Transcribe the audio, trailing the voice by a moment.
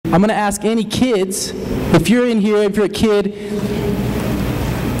I'm going to ask any kids, if you're in here, if you're a kid,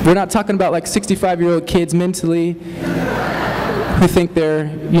 we're not talking about like 65-year-old kids mentally who think they're,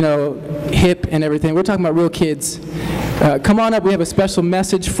 hip and everything. We're talking about real kids. Come on up. We have a special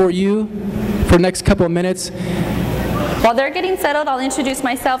message for you for the next couple of minutes. While they're getting settled, I'll introduce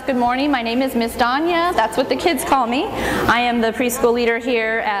myself. Good morning. My name is Miss Danya. That's what the kids call me. I am the preschool leader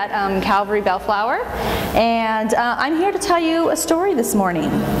here at Calvary Bellflower. And I'm here to tell you a story this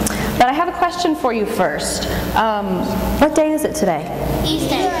morning. But I have a question for you first. What day is it today?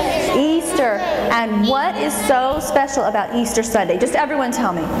 Easter. Easter. And what is so special about Easter Sunday? Just everyone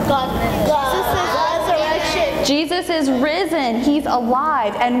tell me. God's resurrection. Jesus is risen. He's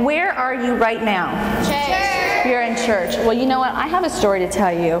alive. And where are you right now? Church. You're in church. Well, you know what? I have a story to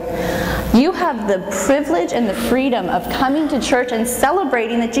tell you. You have the privilege and the freedom of coming to church and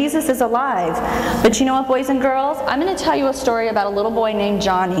celebrating that Jesus is alive. But you know what, boys and girls? I'm going to tell you a story about a little boy named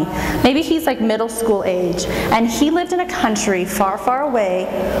Johnny. Maybe he's like middle school age. And he lived in a country far, far away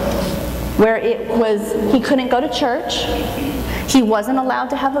where he couldn't go to church. He wasn't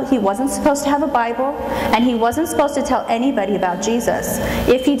he wasn't supposed to have a Bible, and he wasn't supposed to tell anybody about Jesus.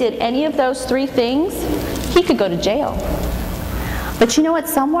 If he did any of those three things, he could go to jail. But you know what?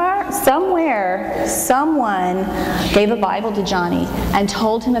 Somewhere, someone gave a Bible to Johnny and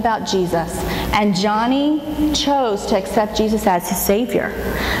told him about Jesus. And Johnny chose to accept Jesus as his Savior.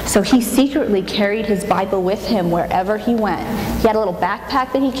 So he secretly carried his Bible with him wherever he went. He had a little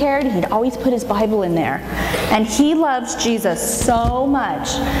backpack that he carried, and he'd always put his Bible in there. And he loves Jesus so much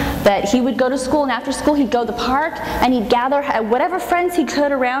that he would go to school, and after school he'd go to the park, and he'd gather whatever friends he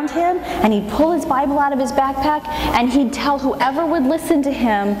could around him, and he'd pull his Bible out of his backpack, and he'd tell whoever would listen to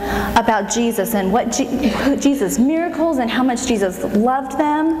him about Jesus and what Jesus' miracles and how much Jesus loved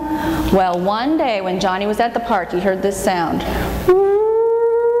them. Well, one day when Johnny was at the park, he heard this sound.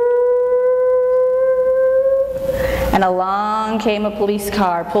 And along came a police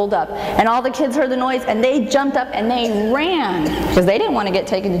car, pulled up, and all the kids heard the noise, and they jumped up and they ran because they didn't want to get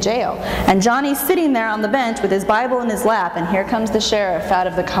taken to jail. And Johnny's sitting there on the bench with his Bible in his lap, and here comes the sheriff out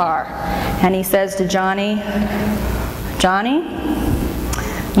of the car. And he says to Johnny, "Johnny,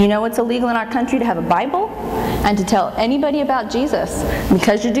 you know it's illegal in our country to have a Bible and to tell anybody about Jesus.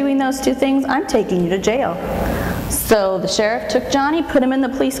 Because you're doing those two things, I'm taking you to jail." So the sheriff took Johnny, put him in the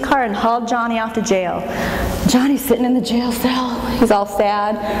police car, and hauled Johnny off to jail. Johnny's sitting in the jail cell. He's all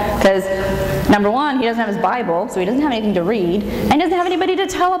sad because, number one, he doesn't have his Bible, so he doesn't have anything to read, and he doesn't have anybody to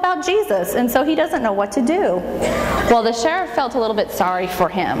tell about Jesus, and so he doesn't know what to do. Well, the sheriff felt a little bit sorry for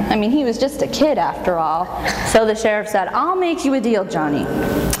him. I mean, he was just a kid after all. So the sheriff said, "I'll make you a deal, Johnny.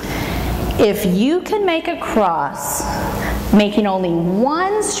 If you can make a cross making only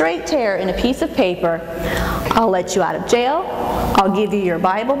one straight tear in a piece of paper, I'll let you out of jail, I'll give you your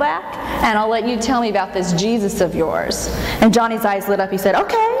Bible back, and I'll let you tell me about this Jesus of yours." And Johnny's eyes lit up. He said,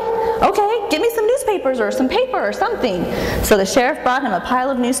 okay, give me some newspapers or some paper or something. So the sheriff brought him a pile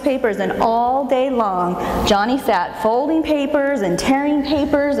of newspapers, and all day long Johnny sat folding papers and tearing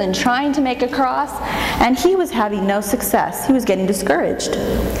papers and trying to make a cross, and he was having no success. He was getting discouraged.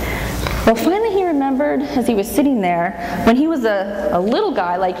 Well, finally he remembered, as he was sitting there, when he was a little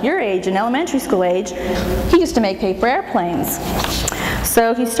guy like your age, in elementary school age, he used to make paper airplanes.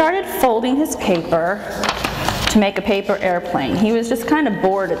 So he started folding his paper to make a paper airplane. He was just kind of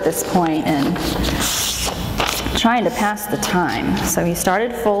bored at this point and trying to pass the time. So he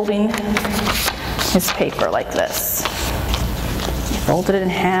started folding his paper like this. He folded it in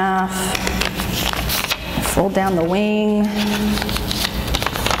half, fold down the wing.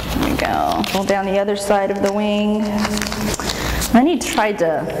 There we go. Fold down the other side of the wing. Then he tried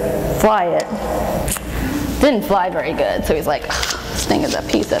to fly it. Didn't fly very good, so he's like, this thing is a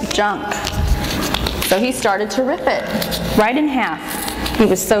piece of junk. So he started to rip it right in half. He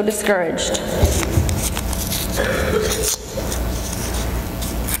was so discouraged.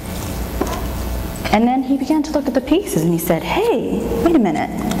 And then he began to look at the pieces, and he said, "Hey, wait a minute.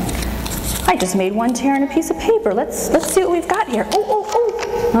 I just made one tear in a piece of paper. Let's see what we've got here.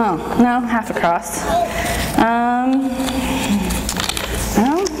 Oh, no, half across.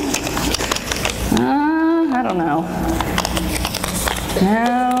 I don't know.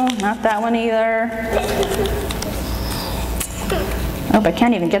 No, not that one either. Oh, I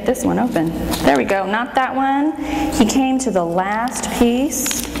can't even get this one open. There we go, not that one. He came to the last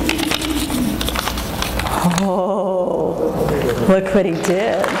piece. Oh, look what he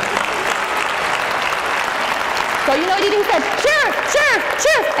did. So you know what he did? He said, Sheriff, Sheriff,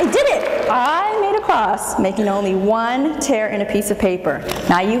 Sheriff, I did it. I made a cross, making only one tear in a piece of paper.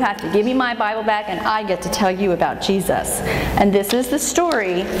 Now you have to give me my Bible back and I get to tell you about Jesus. And this is the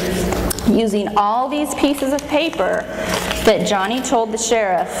story, using all these pieces of paper, that Johnny told the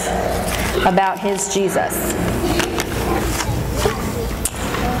sheriff about his Jesus.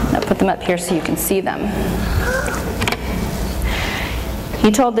 I'll put them up here so you can see them. He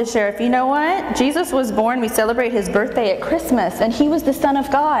told the sheriff, you know what? Jesus was born, we celebrate his birthday at Christmas, and he was the Son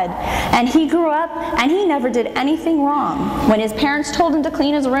of God. And he grew up, and he never did anything wrong. When his parents told him to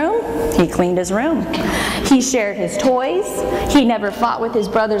clean his room, he cleaned his room. He shared his toys. He never fought with his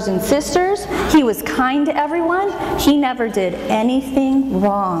brothers and sisters. He was kind to everyone. He never did anything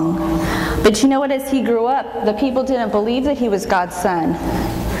wrong. But you know what? As he grew up, the people didn't believe that he was God's son.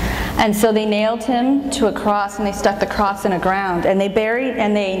 And so they nailed him to a cross, and they stuck the cross in the ground, and they buried,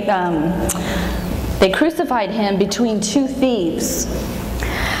 and they crucified him between two thieves.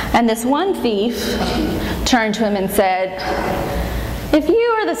 And this one thief turned to him and said, if you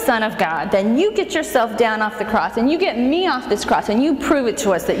are the Son of God, then you get yourself down off the cross, and you get me off this cross, and you prove it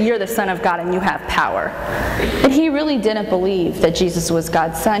to us that you're the Son of God and you have power. But he really didn't believe that Jesus was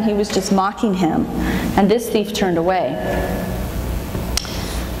God's son. He was just mocking him. And this thief turned away.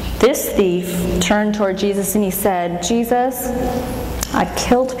 This thief turned toward Jesus and he said, Jesus, I've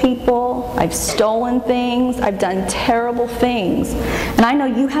killed people, I've stolen things, I've done terrible things, and I know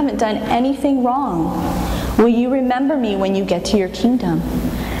you haven't done anything wrong. Will you remember me when you get to your kingdom?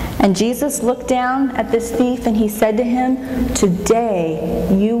 And Jesus looked down at this thief and he said to him, today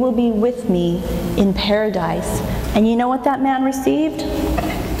you will be with me in paradise. And you know what that man received?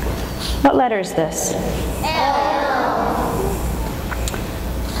 What letter is this?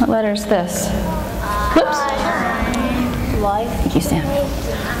 What letter is this? Whoops. Thank you, Sam.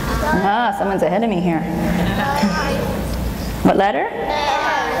 Ah, someone's ahead of me here. What letter?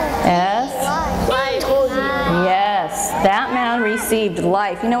 S. Yes, that man received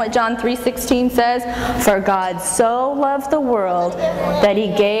life. You know what John 3:16 says? For God so loved the world that he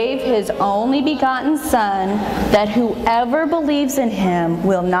gave his only begotten Son, that whoever believes in him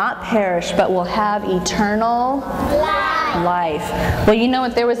will not perish but will have eternal life. Well, you know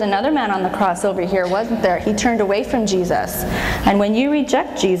what? There was another man on the cross over here, wasn't there? He turned away from Jesus. And when you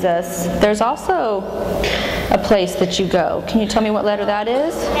reject Jesus, there's also a place that you go. Can you tell me what letter that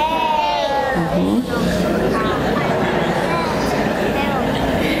is?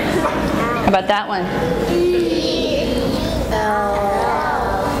 How about that one?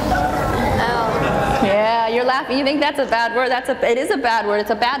 Yeah, you're laughing. You think that's a bad word. It is a bad word. It's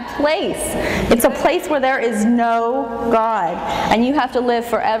a bad place. It's a place where there is no God. And you have to live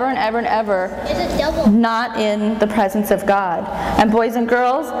forever and ever and ever not in the presence of God. And boys and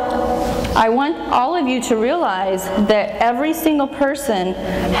girls, I want all of you to realize that every single person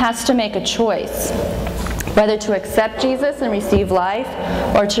has to make a choice. Whether to accept Jesus and receive life,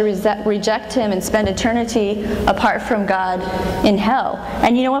 or to reject him and spend eternity apart from God in hell.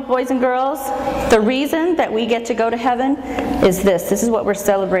 And you know what, boys and girls? The reason that we get to go to heaven is this. This is what we're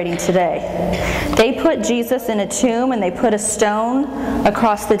celebrating today. They put Jesus in a tomb and they put a stone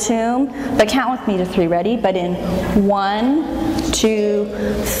across the tomb. But count with me to 3, ready? But in 1, 2,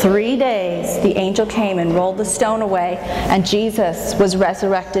 3 days, the angel came and rolled the stone away, and Jesus was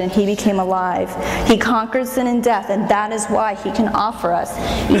resurrected and he became alive. He conquered sin and death, and that is why he can offer us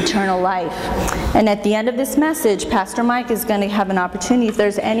eternal life. And at the end of this message, Pastor Mike is going to have an opportunity. If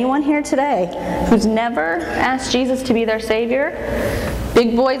there's anyone here today who's never asked Jesus to be their Savior,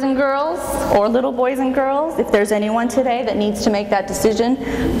 big boys and girls or little boys and girls, if there's anyone today that needs to make that decision,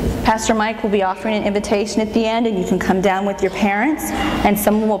 Pastor Mike will be offering an invitation at the end, and you can come down with your parents and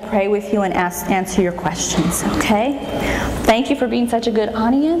someone will pray with you and answer your questions, okay? Thank you for being such a good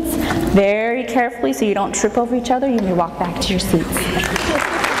audience. Very carefully so you don't trip over each other, you may walk back to your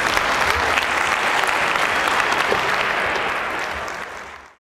seats.